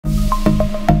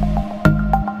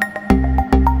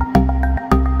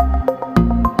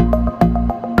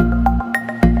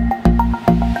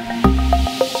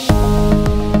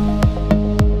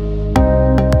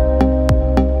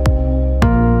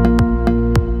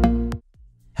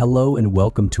Hello and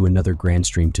welcome to another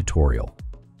Grandstream tutorial.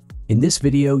 In this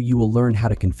video, you will learn how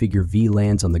to configure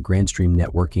VLANs on the Grandstream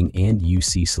networking and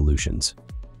UC solutions.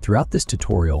 Throughout this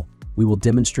tutorial, we will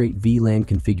demonstrate VLAN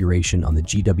configuration on the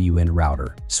GWN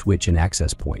router, switch, and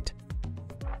access point.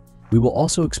 We will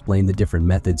also explain the different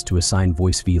methods to assign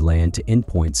voice VLAN to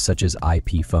endpoints such as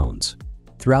IP phones.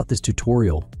 Throughout this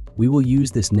tutorial, we will use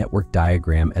this network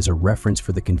diagram as a reference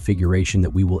for the configuration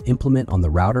that we will implement on the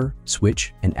router,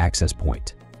 switch, and access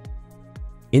point.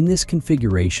 In this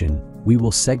configuration, we will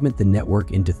segment the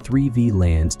network into 3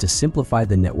 VLANs to simplify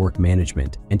the network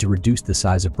management and to reduce the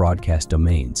size of broadcast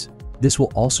domains. This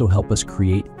will also help us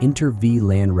create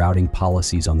inter-VLAN routing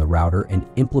policies on the router and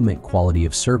implement quality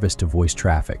of service to voice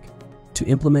traffic. To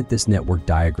implement this network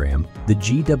diagram, the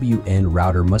GWN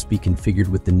router must be configured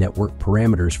with the network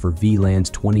parameters for VLANs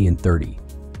 20 and 30.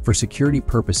 For security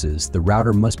purposes, the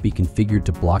router must be configured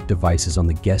to block devices on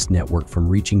the guest network from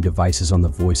reaching devices on the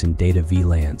voice and data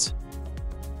VLANs.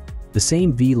 The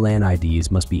same VLAN IDs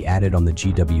must be added on the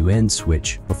GWN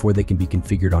switch before they can be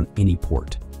configured on any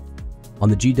port. On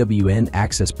the GWN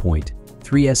access point,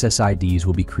 3 SSIDs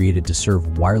will be created to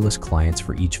serve wireless clients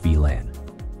for each VLAN.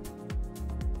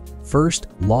 First,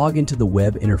 log into the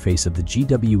web interface of the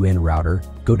GWN router,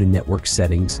 go to Network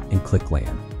Settings, and click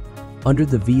LAN. Under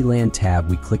the VLAN tab,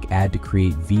 we click Add to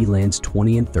create VLANs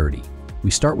 20 and 30.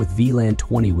 We start with VLAN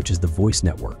 20, which is the voice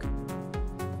network.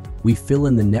 We fill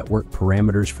in the network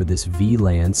parameters for this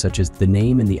VLAN, such as the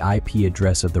name and the IP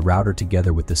address of the router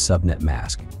together with the subnet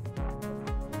mask.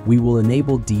 We will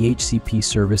enable DHCP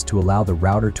service to allow the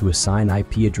router to assign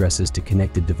IP addresses to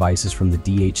connected devices from the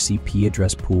DHCP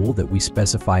address pool that we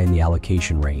specify in the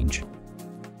allocation range.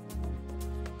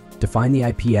 Define the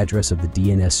IP address of the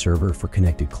DNS server for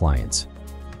connected clients.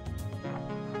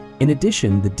 In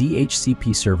addition, the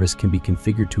DHCP service can be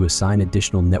configured to assign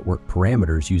additional network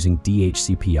parameters using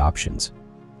DHCP options.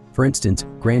 For instance,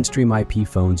 Grandstream IP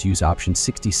phones use option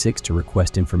 66 to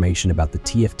request information about the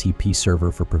TFTP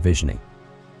server for provisioning.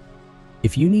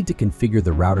 If you need to configure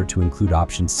the router to include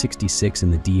option 66 in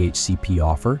the DHCP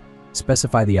offer,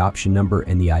 specify the option number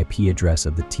and the IP address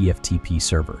of the TFTP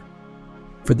server.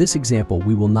 For this example,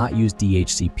 we will not use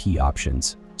DHCP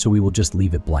options, so we will just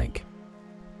leave it blank.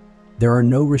 There are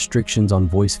no restrictions on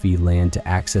voice VLAN to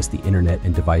access the internet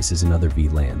and devices in other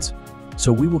VLANs,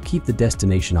 so we will keep the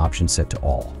destination option set to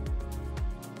all.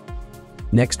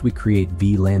 Next, we create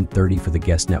VLAN 30 for the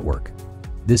guest network.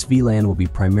 This VLAN will be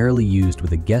primarily used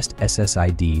with a guest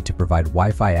SSID to provide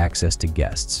Wi-Fi access to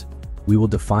guests. We will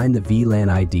define the VLAN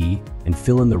ID and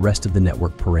fill in the rest of the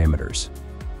network parameters.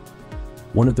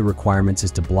 One of the requirements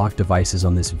is to block devices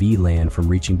on this VLAN from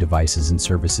reaching devices and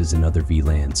services in other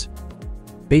VLANs.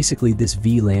 Basically, this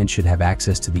VLAN should have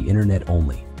access to the internet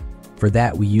only. For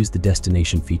that, we use the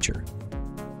destination feature.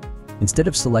 Instead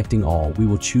of selecting all, we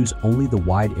will choose only the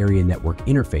wide area network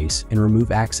interface and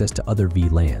remove access to other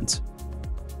VLANs.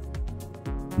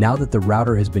 Now that the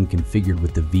router has been configured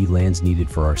with the VLANs needed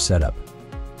for our setup,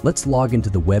 let's log into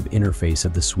the web interface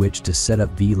of the switch to set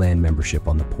up VLAN membership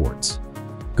on the ports.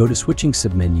 Go to Switching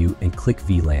submenu and click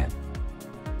VLAN.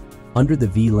 Under the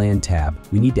VLAN tab,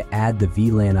 we need to add the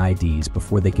VLAN IDs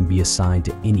before they can be assigned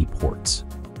to any ports.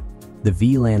 The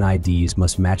VLAN IDs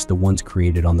must match the ones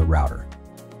created on the router.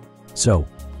 So,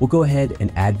 we'll go ahead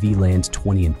and add VLANs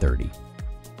 20 and 30.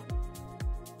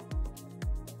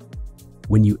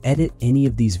 When you edit any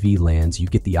of these VLANs, you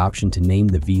get the option to name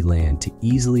the VLAN to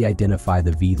easily identify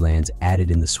the VLANs added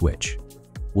in the switch.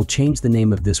 We'll change the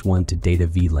name of this one to Data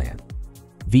VLAN.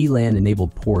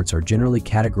 VLAN-enabled ports are generally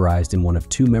categorized in one of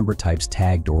 2 member types,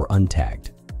 tagged or untagged.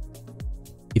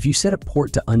 If you set a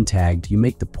port to untagged, you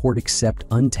make the port accept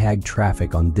untagged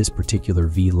traffic on this particular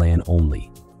VLAN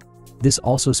only. This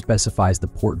also specifies the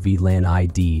port VLAN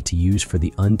ID to use for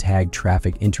the untagged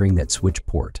traffic entering that switch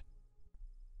port.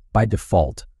 By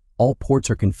default, all ports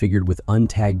are configured with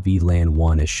untagged VLAN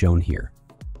 1 as shown here.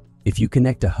 If you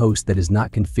connect a host that is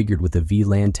not configured with a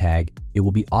VLAN tag, it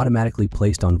will be automatically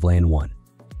placed on VLAN 1.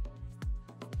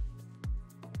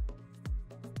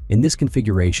 In this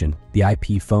configuration, the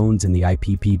IP phones and the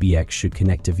IP PBX should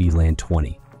connect to VLAN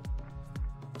 20.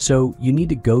 So, you need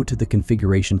to go to the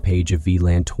configuration page of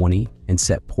VLAN 20 and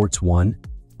set ports 1,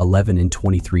 11, and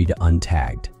 23 to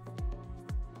untagged.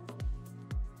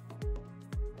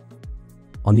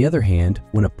 On the other hand,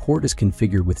 when a port is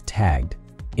configured with tagged,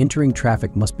 entering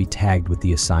traffic must be tagged with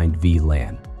the assigned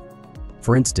VLAN.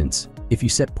 For instance, if you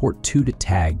set port 2 to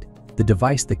tagged, the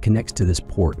device that connects to this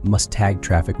port must tag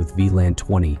traffic with VLAN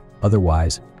 20,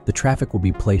 otherwise, the traffic will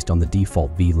be placed on the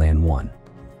default VLAN 1.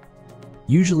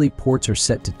 Usually, ports are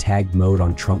set to tagged mode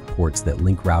on trunk ports that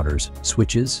link routers,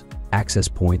 switches, access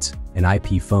points, and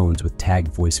IP phones with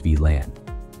tagged voice VLAN.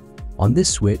 On this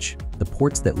switch, the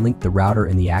ports that link the router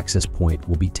and the access point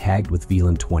will be tagged with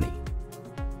VLAN 20.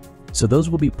 So those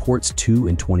will be ports 2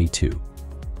 and 22.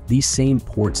 These same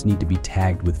ports need to be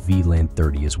tagged with VLAN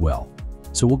 30 as well.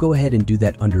 So we'll go ahead and do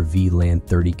that under VLAN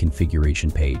 30 configuration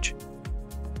page.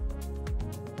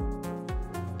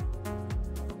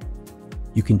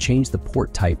 You can change the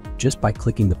port type just by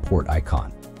clicking the port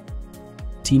icon.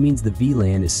 T means the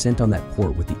VLAN is sent on that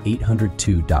port with the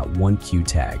 802.1q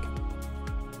tag.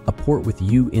 A port with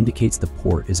U indicates the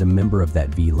port is a member of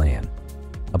that VLAN.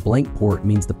 A blank port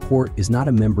means the port is not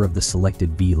a member of the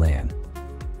selected VLAN.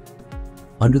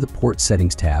 Under the Port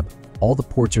Settings tab, all the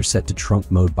ports are set to trunk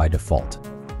mode by default.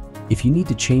 If you need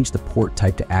to change the port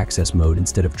type to access mode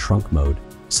instead of trunk mode,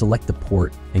 select the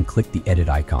port and click the edit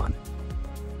icon.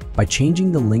 By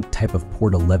changing the link type of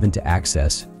port 11 to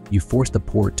access, you force the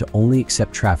port to only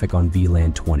accept traffic on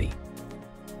VLAN 20.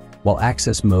 While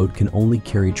access mode can only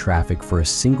carry traffic for a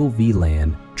single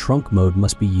VLAN, trunk mode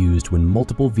must be used when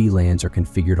multiple VLANs are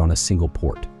configured on a single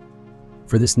port.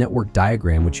 For this network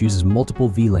diagram, which uses multiple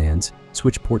VLANs,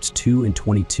 switch ports 2 and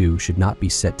 22 should not be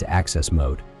set to access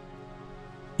mode.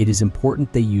 It is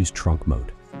important they use trunk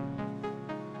mode.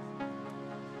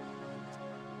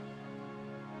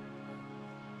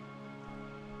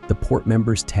 The Port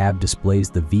Members tab displays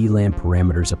the VLAN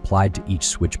parameters applied to each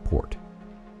switch port.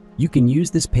 You can use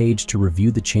this page to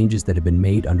review the changes that have been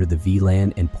made under the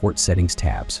VLAN and Port Settings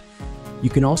tabs. You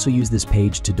can also use this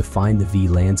page to define the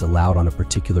VLANs allowed on a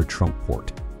particular trunk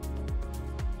port.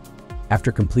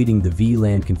 After completing the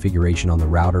VLAN configuration on the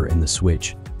router and the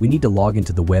switch, we need to log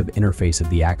into the web interface of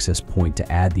the access point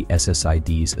to add the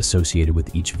SSIDs associated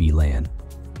with each VLAN.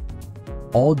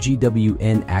 All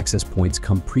GWN access points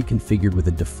come pre-configured with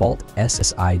a default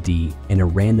SSID and a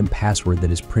random password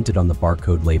that is printed on the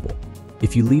barcode label.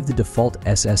 If you leave the default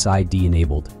SSID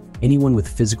enabled, anyone with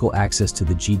physical access to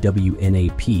the GWN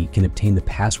AP can obtain the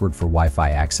password for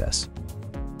Wi-Fi access.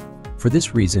 For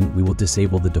this reason, we will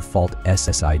disable the default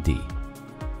SSID.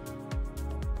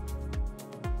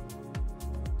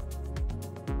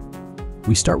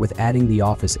 We start with adding the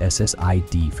Office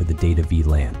SSID for the data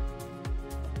VLAN.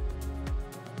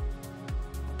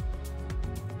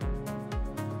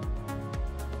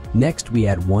 Next, we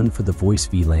add one for the voice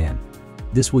VLAN.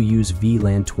 This will use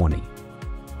VLAN 20.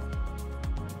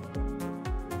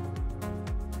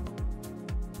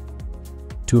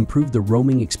 To improve the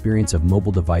roaming experience of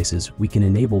mobile devices, we can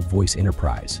enable Voice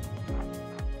Enterprise.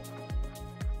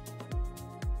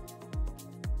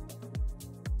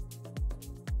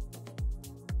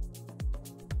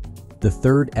 The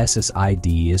third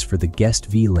SSID is for the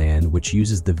guest VLAN, which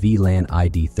uses the VLAN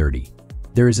ID 30.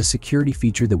 There is a security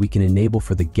feature that we can enable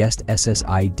for the guest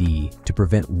SSID to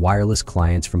prevent wireless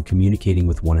clients from communicating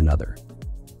with one another.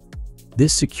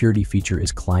 This security feature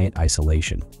is client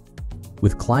isolation.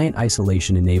 With client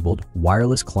isolation enabled,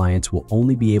 wireless clients will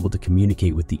only be able to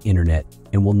communicate with the internet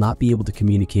and will not be able to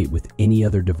communicate with any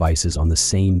other devices on the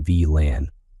same VLAN.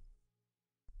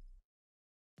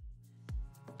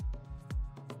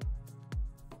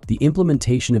 The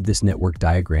implementation of this network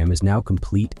diagram is now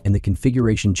complete, and the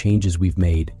configuration changes we've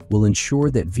made will ensure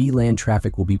that VLAN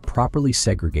traffic will be properly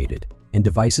segregated and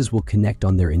devices will connect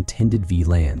on their intended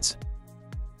VLANs.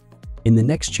 In the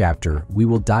next chapter, we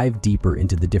will dive deeper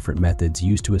into the different methods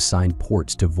used to assign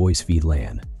ports to voice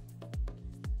VLAN.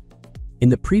 In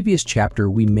the previous chapter,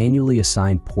 we manually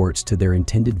assigned ports to their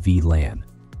intended VLAN.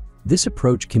 This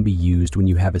approach can be used when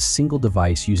you have a single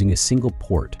device using a single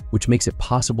port, which makes it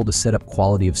possible to set up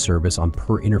quality of service on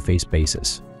per interface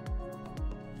basis.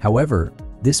 However,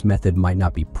 this method might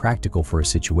not be practical for a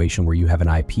situation where you have an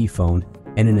IP phone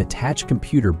and an attached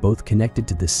computer both connected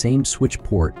to the same switch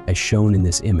port as shown in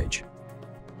this image.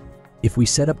 If we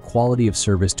set up quality of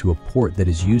service to a port that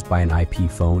is used by an IP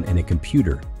phone and a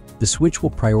computer, the switch will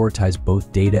prioritize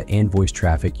both data and voice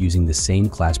traffic using the same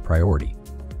class priority.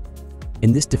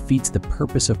 And this defeats the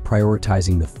purpose of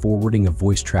prioritizing the forwarding of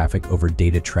voice traffic over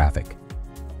data traffic.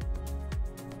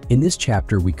 In this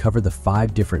chapter, we cover the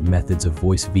 5 different methods of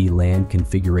voice VLAN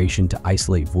configuration to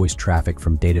isolate voice traffic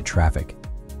from data traffic.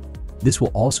 This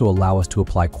will also allow us to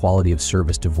apply quality of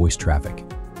service to voice traffic.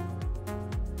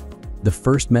 The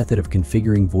first method of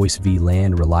configuring voice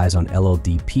VLAN relies on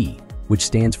LLDP, which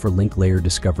stands for Link Layer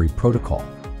Discovery Protocol.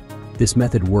 This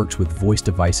method works with voice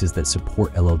devices that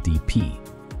support LLDP.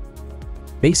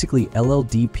 Basically,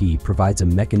 LLDP provides a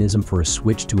mechanism for a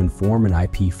switch to inform an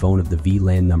IP phone of the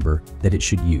VLAN number that it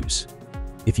should use.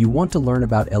 If you want to learn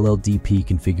about LLDP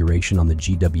configuration on the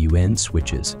GWN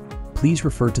switches, please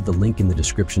refer to the link in the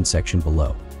description section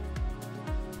below.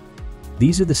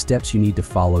 These are the steps you need to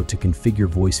follow to configure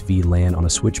voice VLAN on a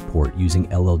switch port using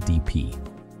LLDP.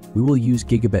 We will use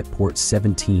gigabit port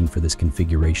 17 for this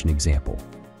configuration example.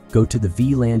 Go to the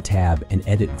VLAN tab and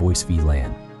edit voice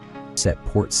VLAN. Set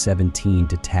port 17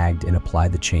 to tagged and apply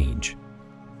the change.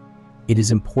 It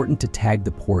is important to tag the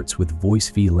ports with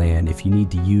voice VLAN if you need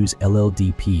to use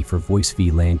LLDP for voice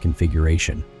VLAN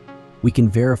configuration. We can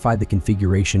verify the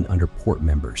configuration under port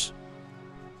members.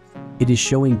 It is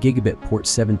showing gigabit port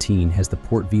 17 has the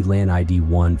port VLAN ID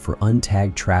 1 for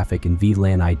untagged traffic and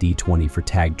VLAN ID 20 for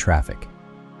tagged traffic.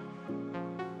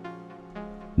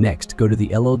 Next, go to the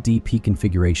LLDP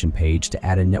configuration page to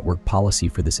add a network policy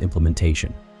for this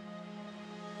implementation.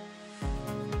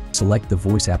 Select the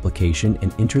voice application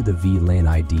and enter the VLAN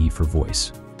ID for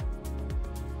voice.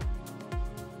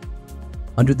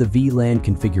 Under the VLAN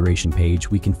configuration page,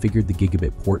 we configured the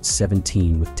gigabit port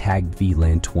 17 with tagged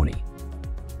VLAN 20.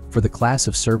 For the class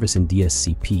of service in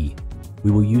DSCP,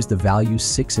 we will use the values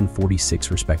 6 and 46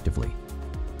 respectively.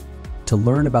 To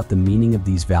learn about the meaning of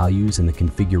these values and the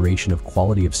configuration of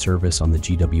quality of service on the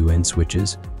GWN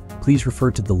switches, please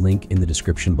refer to the link in the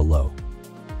description below.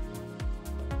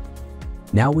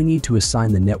 Now we need to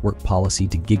assign the network policy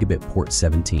to gigabit port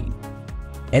 17.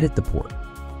 Edit the port.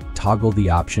 Toggle the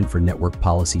option for network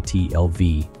policy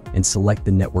TLV and select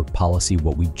the network policy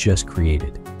what we just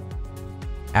created.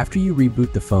 After you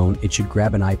reboot the phone, it should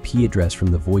grab an IP address from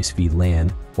the voice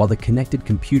VLAN, while the connected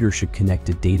computer should connect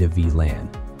to data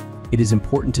VLAN. It is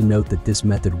important to note that this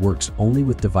method works only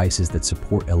with devices that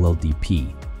support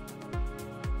LLDP.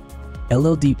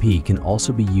 LLDP can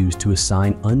also be used to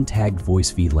assign untagged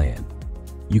voice VLAN.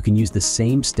 You can use the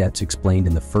same steps explained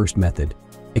in the first method,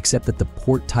 except that the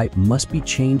port type must be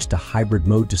changed to hybrid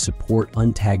mode to support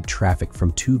untagged traffic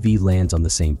from two VLANs on the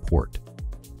same port.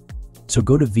 So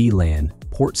go to VLAN,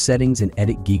 port settings and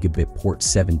edit gigabit port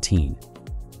 17.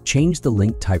 Change the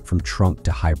link type from trunk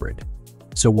to hybrid.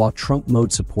 So while trunk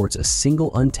mode supports a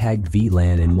single untagged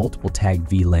VLAN and multiple tagged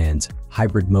VLANs,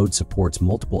 hybrid mode supports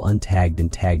multiple untagged and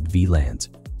tagged VLANs.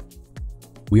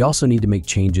 We also need to make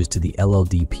changes to the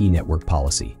LLDP network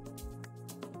policy.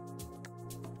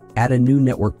 Add a new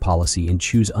network policy and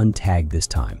choose untagged this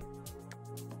time.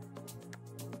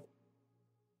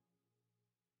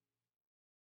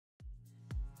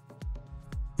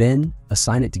 Then,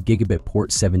 assign it to gigabit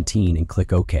port 17 and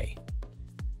click OK.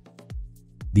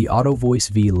 The auto voice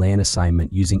VLAN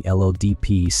assignment using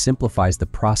LLDP simplifies the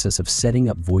process of setting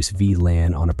up voice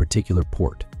VLAN on a particular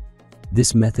port.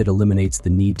 This method eliminates the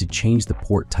need to change the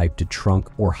port type to trunk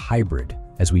or hybrid,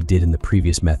 as we did in the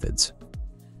previous methods.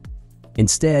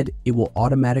 Instead, it will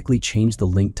automatically change the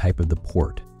link type of the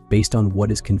port based on what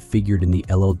is configured in the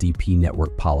LLDP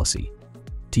network policy.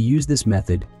 To use this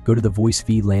method, go to the Voice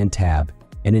VLAN tab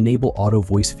and enable Auto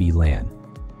Voice VLAN.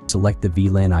 Select the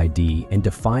VLAN ID and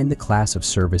define the class of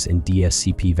service and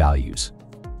DSCP values.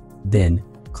 Then,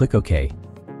 click OK.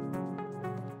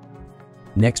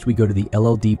 Next, we go to the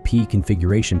LLDP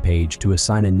configuration page to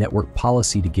assign a network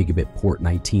policy to gigabit port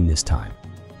 19 this time.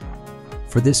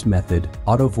 For this method,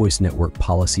 Auto Voice Network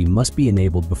Policy must be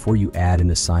enabled before you add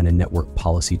and assign a network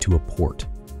policy to a port.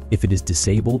 If it is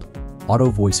disabled, Auto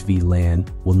Voice VLAN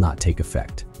will not take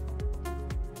effect.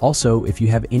 Also, if you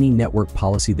have any network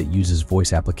policy that uses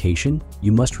voice application,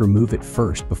 you must remove it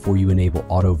first before you enable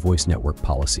Auto Voice Network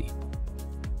Policy.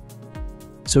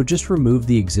 So just remove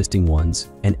the existing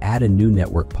ones and add a new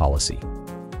network policy.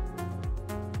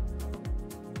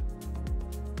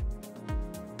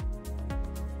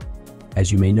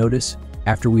 As you may notice,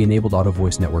 after we enabled Auto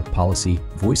Voice Network Policy,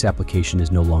 voice application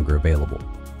is no longer available.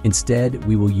 Instead,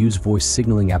 we will use voice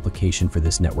signaling application for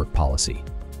this network policy.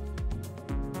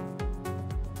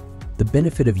 The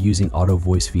benefit of using Auto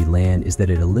Voice VLAN is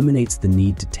that it eliminates the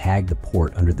need to tag the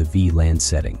port under the VLAN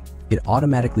setting. It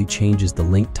automatically changes the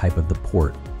link type of the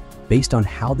port based on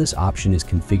how this option is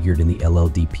configured in the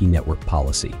LLDP network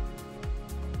policy.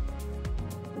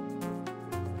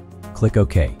 Click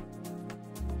OK.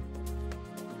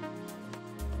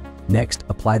 Next,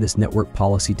 apply this network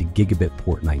policy to gigabit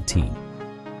port 19.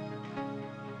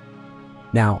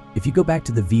 Now, if you go back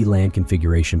to the VLAN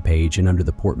configuration page and under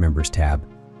the Port Members tab,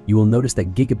 you will notice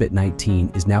that gigabit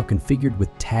 19 is now configured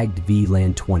with tagged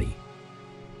VLAN 20.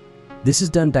 This is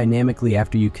done dynamically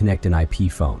after you connect an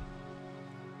IP phone.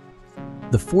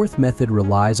 The fourth method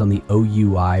relies on the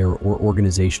OUI or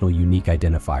Organizational Unique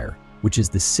Identifier, which is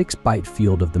the 6-byte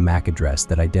field of the MAC address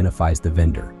that identifies the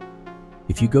vendor.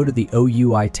 If you go to the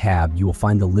OUI tab, you will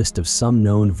find the list of some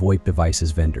known VoIP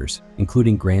devices vendors,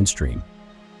 including Grandstream.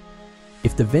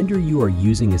 If the vendor you are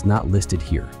using is not listed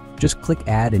here, just click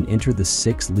Add and enter the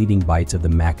 6 leading bytes of the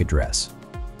MAC address.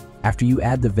 After you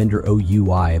add the vendor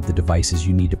OUI of the devices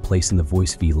you need to place in the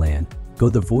voice VLAN, go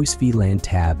to the voice VLAN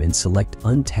tab and select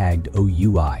Untagged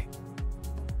OUI.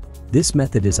 This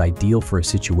method is ideal for a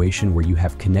situation where you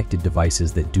have connected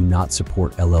devices that do not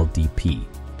support LLDP.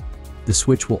 The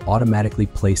switch will automatically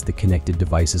place the connected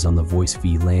devices on the voice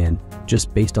VLAN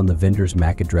just based on the vendor's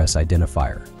MAC address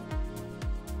identifier.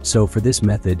 So for this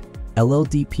method,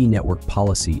 LLDP network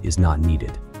policy is not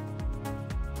needed.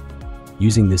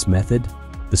 Using this method,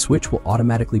 the switch will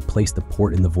automatically place the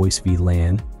port in the voice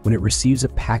VLAN when it receives a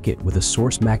packet with a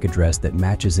source MAC address that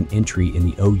matches an entry in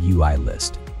the OUI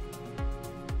list.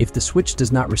 If the switch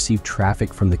does not receive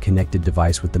traffic from the connected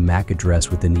device with the MAC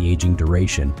address within the aging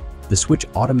duration, the switch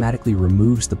automatically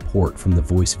removes the port from the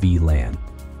voice VLAN.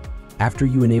 After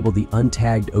you enable the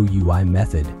Untagged OUI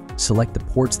method, select the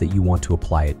ports that you want to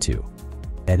apply it to.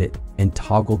 Edit and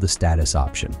toggle the status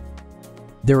option.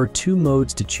 There are two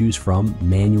modes to choose from,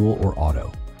 manual or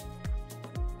auto.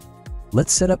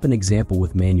 Let's set up an example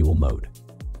with manual mode.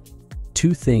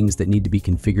 Two things that need to be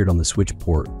configured on the switch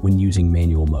port when using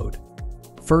manual mode.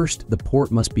 First, the port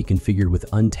must be configured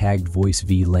with untagged voice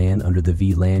VLAN under the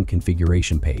VLAN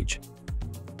configuration page.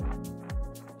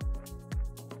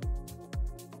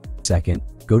 Second,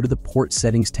 go to the port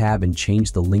settings tab and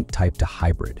change the link type to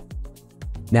hybrid.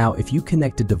 Now, if you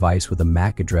connect a device with a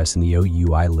MAC address in the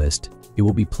OUI list, it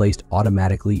will be placed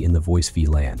automatically in the voice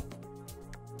VLAN.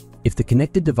 If the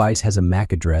connected device has a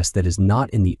MAC address that is not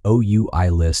in the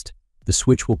OUI list, the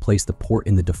switch will place the port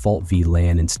in the default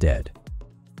VLAN instead.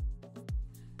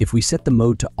 If we set the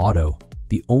mode to auto,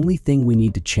 the only thing we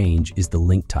need to change is the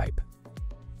link type.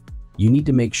 You need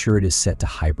to make sure it is set to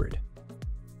hybrid.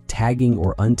 Tagging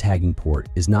or untagging port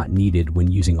is not needed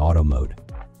when using auto mode.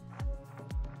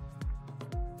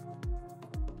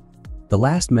 The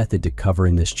last method to cover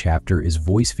in this chapter is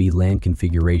voice VLAN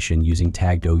configuration using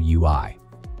tagged OUI.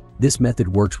 This method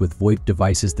works with VoIP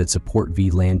devices that support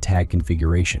VLAN tag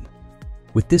configuration.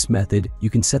 With this method,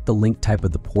 you can set the link type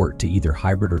of the port to either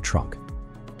hybrid or trunk.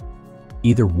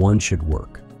 Either one should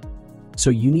work.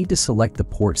 So you need to select the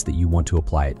ports that you want to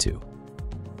apply it to.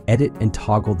 Edit and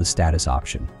toggle the status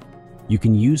option. You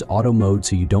can use auto mode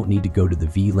so you don't need to go to the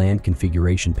VLAN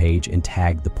configuration page and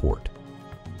tag the port.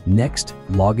 Next,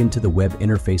 log into the web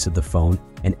interface of the phone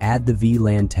and add the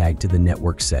VLAN tag to the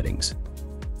network settings.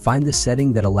 Find the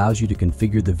setting that allows you to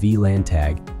configure the VLAN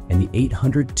tag and the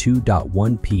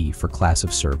 802.1p for class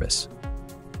of service.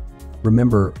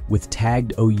 Remember, with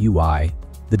tagged OUI,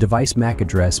 the device MAC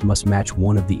address must match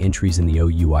one of the entries in the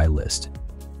OUI list.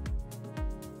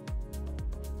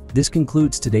 This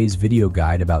concludes today's video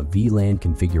guide about VLAN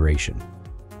configuration.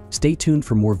 Stay tuned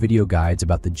for more video guides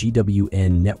about the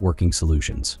GWN networking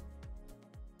solutions.